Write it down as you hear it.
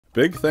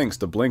Big thanks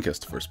to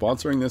Blinkist for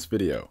sponsoring this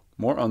video.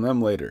 More on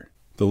them later.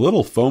 The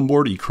little foam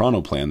board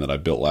Econoplane that I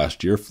built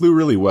last year flew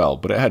really well,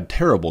 but it had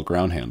terrible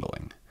ground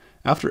handling.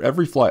 After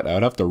every flight, I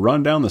would have to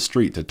run down the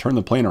street to turn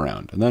the plane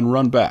around, and then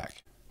run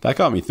back. That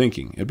got me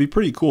thinking, it'd be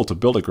pretty cool to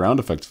build a ground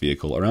effects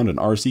vehicle around an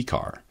RC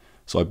car.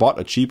 So I bought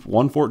a cheap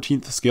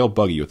 1/14th scale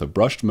buggy with a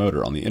brushed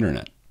motor on the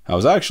internet. I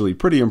was actually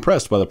pretty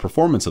impressed by the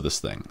performance of this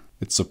thing.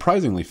 It's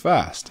surprisingly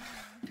fast.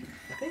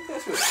 I think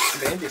that's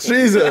what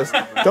Jesus,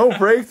 don't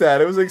break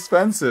that, it was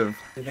expensive.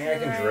 You think I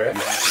can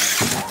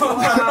drift?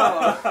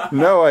 Wow.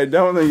 No, I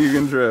don't think you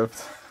can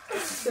drift.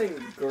 This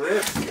thing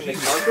grips in the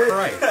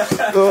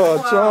carpet? Oh,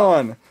 Wow.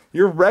 John,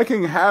 you're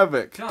wrecking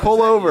havoc. John, Pull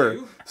is that over.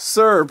 you?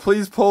 Sir,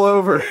 please pull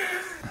over.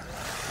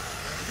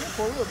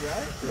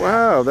 Right?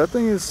 Wow, that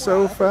thing is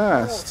so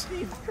fast. Oh,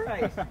 Jesus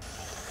Christ.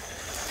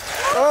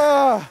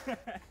 Ah!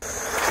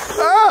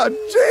 Ah,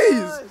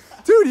 jeez!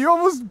 Dude, you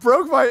almost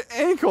broke my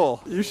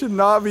ankle. You should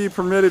not be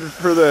permitted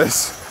for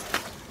this.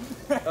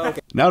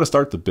 Okay. Now to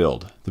start the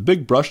build. The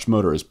big brushed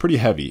motor is pretty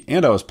heavy,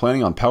 and I was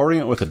planning on powering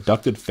it with a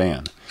ducted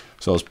fan.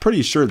 So I was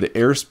pretty sure the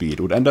airspeed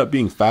would end up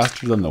being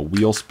faster than the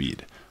wheel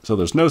speed, so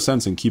there's no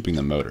sense in keeping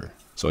the motor.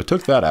 So I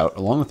took that out,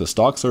 along with the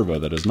stock servo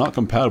that is not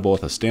compatible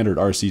with a standard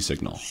RC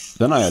signal.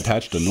 Then I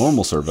attached a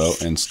normal servo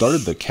and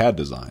started the CAD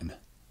design.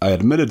 I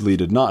admittedly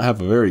did not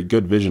have a very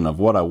good vision of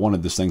what I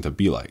wanted this thing to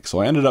be like, so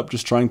I ended up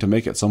just trying to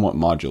make it somewhat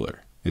modular.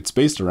 It's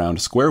based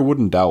around square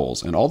wooden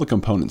dowels, and all the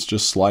components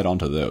just slide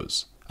onto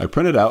those. I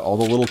printed out all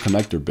the little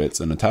connector bits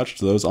and attached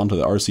those onto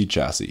the RC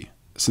chassis.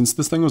 Since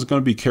this thing was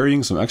going to be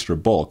carrying some extra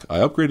bulk, I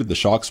upgraded the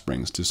shock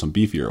springs to some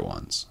beefier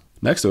ones.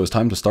 Next it was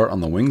time to start on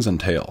the wings and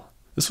tail.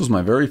 This was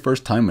my very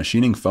first time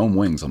machining foam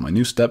wings on my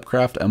new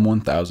Stepcraft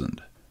M1000.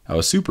 I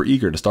was super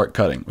eager to start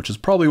cutting, which is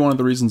probably one of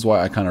the reasons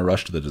why I kinda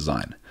rushed the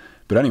design.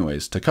 But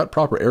anyways, to cut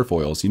proper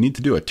airfoils, you need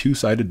to do a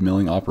two-sided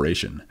milling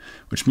operation,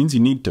 which means you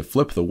need to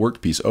flip the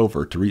workpiece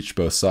over to reach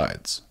both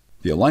sides.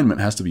 The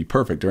alignment has to be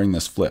perfect during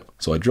this flip,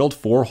 so I drilled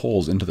 4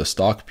 holes into the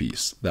stock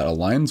piece that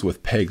aligns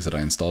with pegs that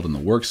I installed in the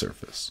work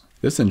surface.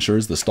 This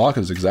ensures the stock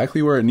is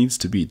exactly where it needs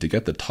to be to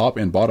get the top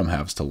and bottom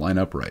halves to line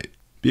up right.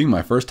 Being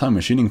my first time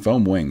machining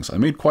foam wings, I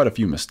made quite a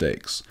few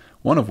mistakes,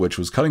 one of which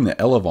was cutting the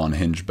elevon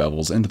hinge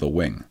bevels into the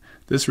wing.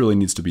 This really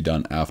needs to be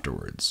done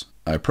afterwards.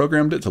 I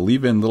programmed it to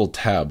leave in little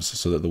tabs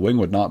so that the wing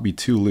would not be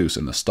too loose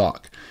in the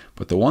stock,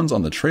 but the ones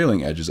on the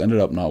trailing edges ended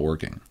up not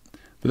working.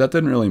 But that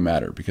didn't really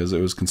matter because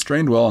it was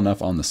constrained well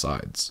enough on the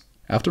sides.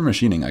 After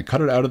machining, I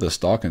cut it out of the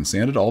stock and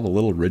sanded all the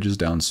little ridges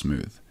down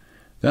smooth.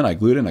 Then I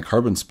glued in a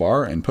carbon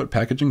spar and put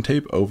packaging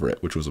tape over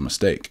it, which was a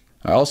mistake.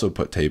 I also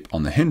put tape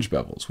on the hinge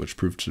bevels, which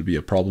proved to be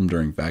a problem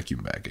during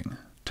vacuum bagging.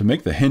 To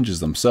make the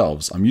hinges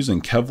themselves, I'm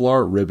using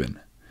Kevlar ribbon.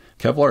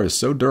 Kevlar is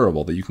so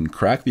durable that you can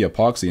crack the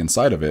epoxy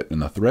inside of it and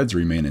the threads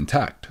remain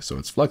intact, so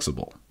it's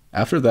flexible.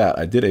 After that,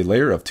 I did a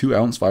layer of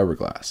 2-ounce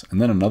fiberglass,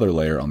 and then another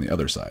layer on the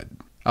other side.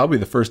 I'll be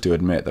the first to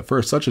admit that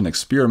for such an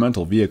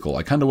experimental vehicle,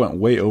 I kinda went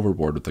way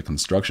overboard with the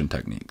construction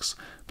techniques.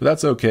 But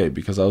that's okay,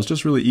 because I was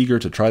just really eager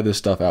to try this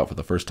stuff out for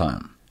the first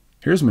time.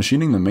 Here's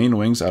machining the main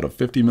wings out of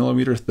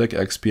 50mm thick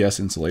XPS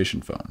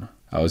insulation foam.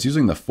 I was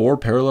using the 4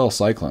 parallel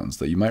cyclones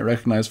that you might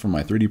recognize from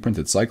my 3D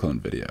printed cyclone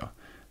video.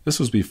 This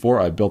was before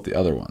I built the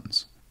other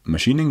ones.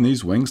 Machining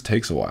these wings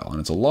takes a while, and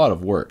it's a lot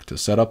of work to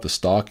set up the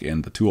stock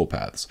and the tool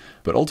paths,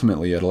 but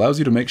ultimately it allows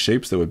you to make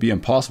shapes that would be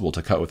impossible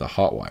to cut with a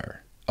hot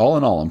wire. All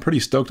in all, I'm pretty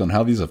stoked on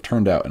how these have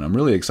turned out, and I'm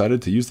really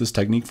excited to use this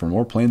technique for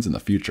more planes in the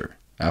future.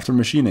 After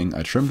machining,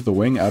 I trimmed the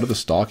wing out of the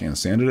stock and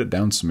sanded it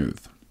down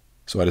smooth.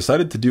 So I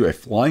decided to do a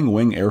flying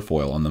wing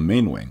airfoil on the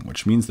main wing,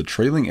 which means the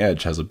trailing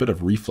edge has a bit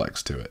of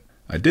reflex to it.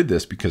 I did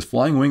this because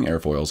flying wing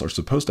airfoils are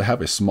supposed to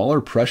have a smaller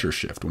pressure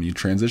shift when you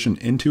transition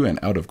into and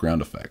out of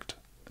ground effect.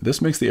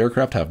 This makes the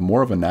aircraft have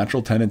more of a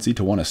natural tendency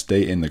to want to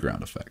stay in the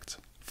ground effect.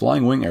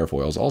 Flying wing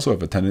airfoils also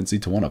have a tendency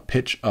to want to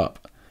pitch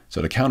up,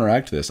 so to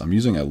counteract this, I'm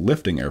using a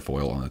lifting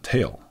airfoil on the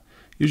tail.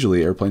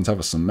 Usually airplanes have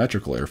a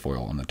symmetrical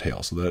airfoil on the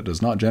tail so that it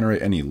does not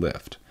generate any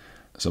lift.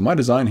 So my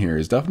design here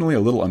is definitely a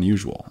little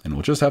unusual, and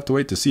we'll just have to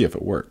wait to see if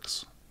it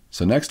works.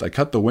 So next I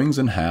cut the wings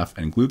in half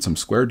and glued some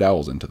square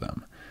dowels into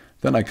them.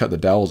 Then I cut the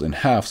dowels in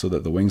half so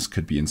that the wings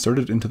could be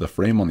inserted into the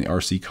frame on the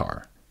RC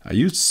car. I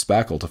used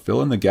spackle to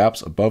fill in the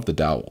gaps above the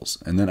dowels,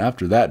 and then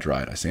after that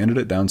dried, I sanded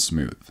it down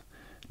smooth.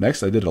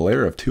 Next I did a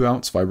layer of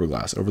 2-ounce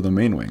fiberglass over the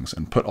main wings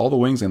and put all the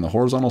wings and the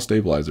horizontal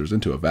stabilizers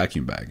into a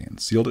vacuum bag and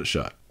sealed it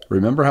shut.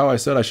 Remember how I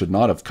said I should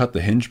not have cut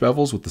the hinge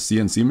bevels with the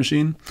CNC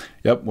machine?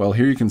 Yep, well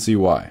here you can see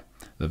why.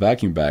 The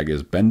vacuum bag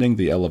is bending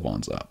the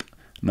elevons up.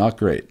 Not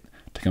great.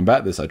 To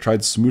combat this, I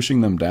tried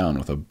smooshing them down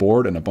with a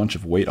board and a bunch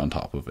of weight on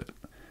top of it.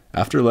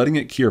 After letting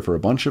it cure for a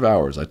bunch of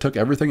hours, I took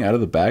everything out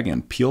of the bag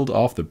and peeled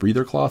off the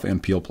breather cloth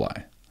and peel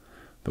ply.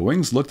 The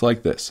wings looked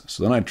like this,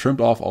 so then I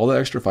trimmed off all the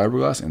extra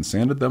fiberglass and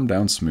sanded them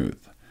down smooth.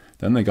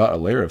 Then they got a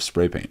layer of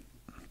spray paint.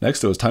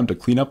 Next it was time to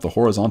clean up the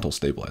horizontal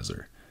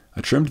stabilizer.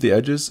 I trimmed the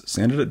edges,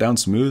 sanded it down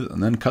smooth,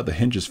 and then cut the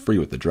hinges free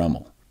with the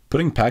Dremel.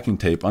 Putting packing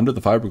tape under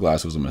the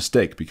fiberglass was a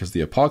mistake because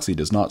the epoxy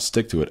does not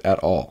stick to it at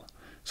all.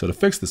 So to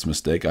fix this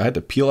mistake, I had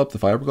to peel up the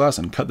fiberglass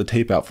and cut the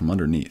tape out from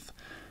underneath.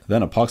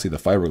 then epoxy the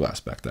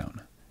fiberglass back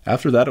down.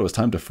 After that, it was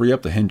time to free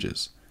up the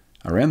hinges.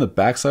 I ran the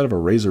backside of a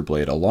razor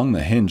blade along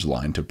the hinge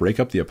line to break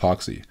up the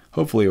epoxy,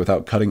 hopefully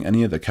without cutting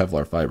any of the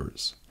Kevlar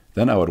fibers.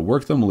 Then I would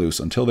work them loose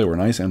until they were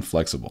nice and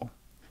flexible.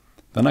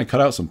 Then I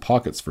cut out some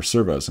pockets for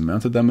servos and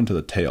mounted them into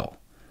the tail.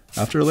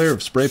 After a layer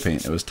of spray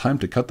paint, it was time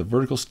to cut the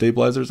vertical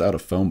stabilizers out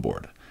of foam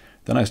board.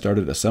 Then I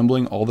started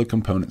assembling all the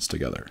components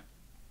together.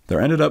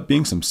 There ended up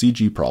being some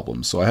CG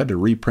problems, so I had to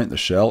reprint the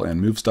shell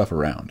and move stuff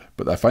around,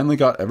 but I finally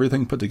got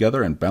everything put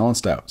together and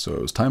balanced out, so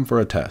it was time for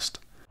a test.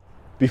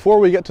 Before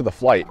we get to the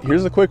flight,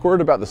 here's a quick word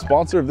about the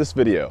sponsor of this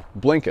video,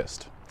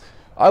 Blinkist.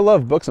 I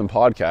love books and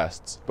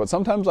podcasts, but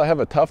sometimes I have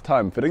a tough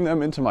time fitting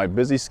them into my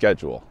busy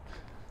schedule.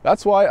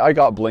 That's why I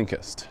got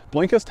Blinkist.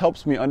 Blinkist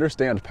helps me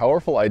understand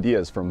powerful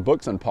ideas from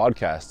books and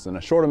podcasts in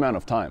a short amount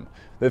of time.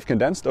 They've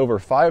condensed over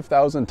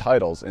 5,000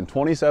 titles in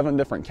 27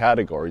 different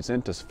categories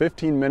into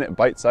 15-minute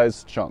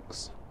bite-sized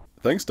chunks.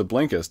 Thanks to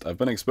Blinkist, I've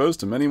been exposed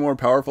to many more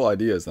powerful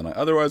ideas than I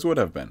otherwise would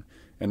have been,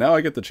 and now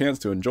I get the chance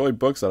to enjoy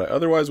books that I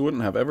otherwise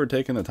wouldn't have ever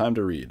taken the time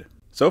to read.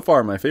 So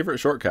far, my favorite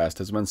shortcast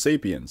has been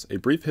Sapiens, A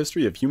Brief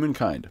History of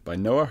Humankind by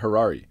Noah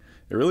Harari.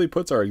 It really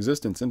puts our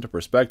existence into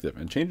perspective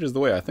and changes the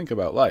way I think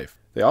about life.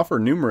 They offer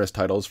numerous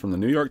titles from the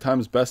New York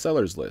Times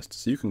bestsellers list,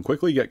 so you can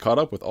quickly get caught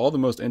up with all the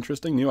most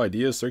interesting new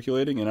ideas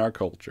circulating in our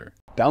culture.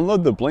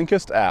 Download the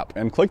Blinkist app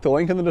and click the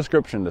link in the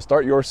description to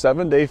start your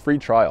 7-day free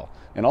trial,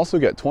 and also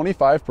get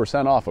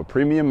 25% off a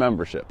premium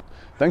membership.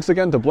 Thanks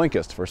again to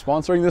Blinkist for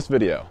sponsoring this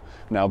video.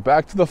 Now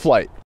back to the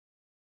flight.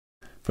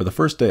 For the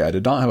first day, I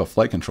did not have a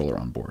flight controller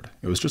on board.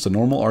 It was just a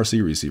normal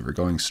RC receiver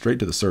going straight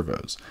to the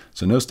servos,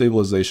 so no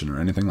stabilization or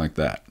anything like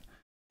that.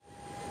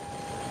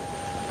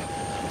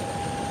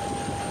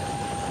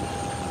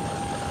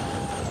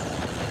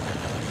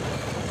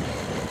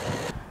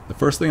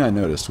 The first thing I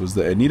noticed was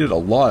that it needed a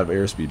lot of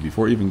airspeed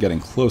before even getting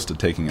close to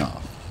taking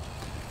off.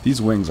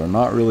 These wings are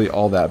not really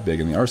all that big,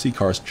 and the RC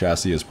car's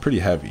chassis is pretty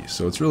heavy,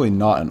 so it's really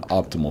not an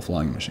optimal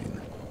flying machine.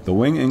 The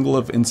wing angle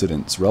of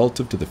incidence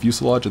relative to the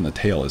fuselage and the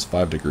tail is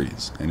 5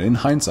 degrees, and in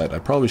hindsight I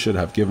probably should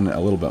have given it a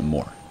little bit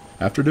more.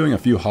 After doing a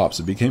few hops,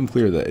 it became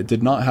clear that it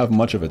did not have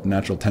much of a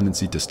natural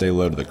tendency to stay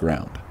low to the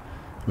ground.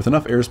 With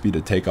enough airspeed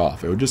to take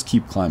off, it would just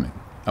keep climbing.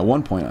 At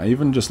one point, I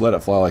even just let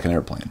it fly like an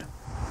airplane.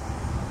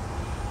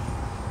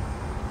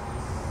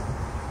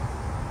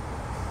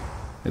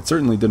 It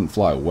certainly didn't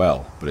fly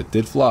well, but it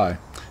did fly,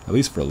 at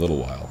least for a little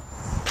while.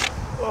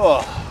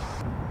 Ugh.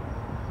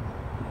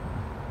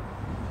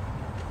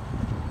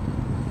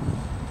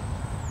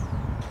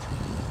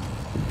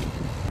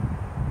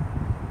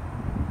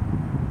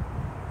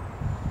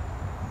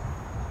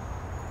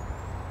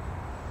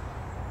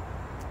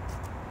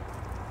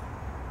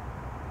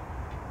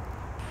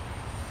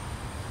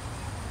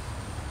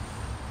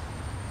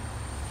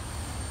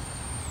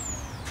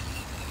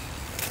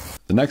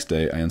 The next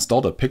day, I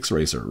installed a Pix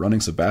Racer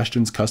running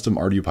Sebastian's custom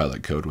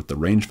ArduPilot code with the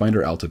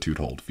rangefinder altitude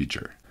hold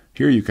feature.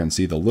 Here you can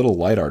see the little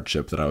LiDAR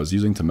chip that I was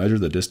using to measure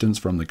the distance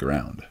from the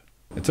ground.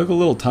 It took a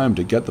little time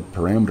to get the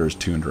parameters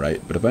tuned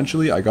right, but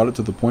eventually I got it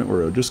to the point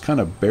where it would just kind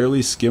of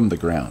barely skim the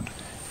ground,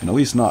 and at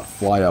least not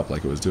fly up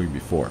like it was doing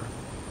before.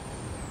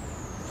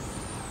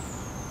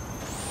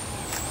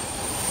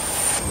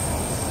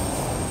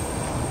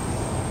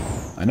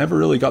 I never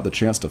really got the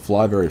chance to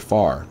fly very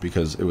far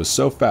because it was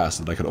so fast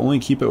that I could only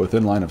keep it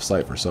within line of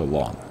sight for so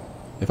long.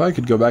 If I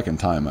could go back in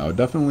time, I would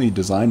definitely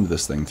design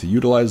this thing to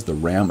utilize the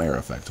ram air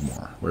effect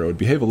more, where it would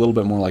behave a little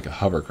bit more like a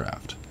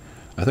hovercraft.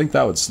 I think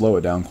that would slow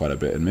it down quite a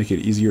bit and make it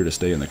easier to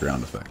stay in the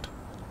ground effect.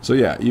 So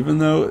yeah, even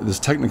though this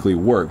technically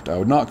worked, I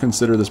would not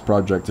consider this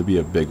project to be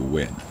a big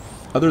win,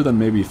 other than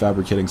maybe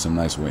fabricating some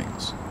nice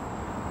wings.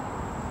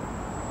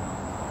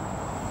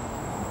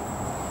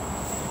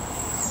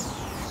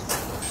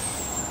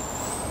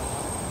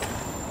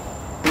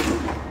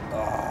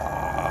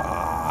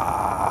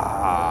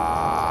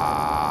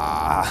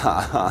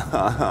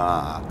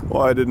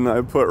 Why didn't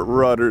I put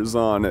rudders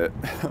on it?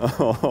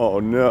 Oh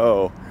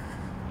no.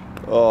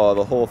 Oh,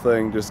 the whole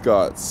thing just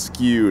got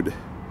skewed.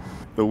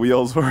 The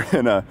wheels were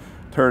in a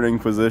turning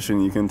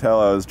position. You can tell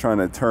I was trying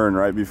to turn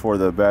right before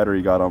the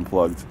battery got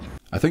unplugged.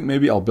 I think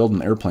maybe I'll build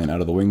an airplane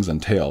out of the wings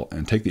and tail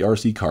and take the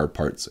RC car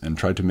parts and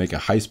try to make a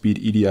high-speed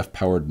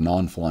EDF-powered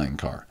non-flying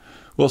car.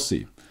 We'll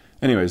see.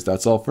 Anyways,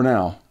 that's all for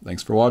now.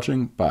 Thanks for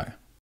watching. Bye.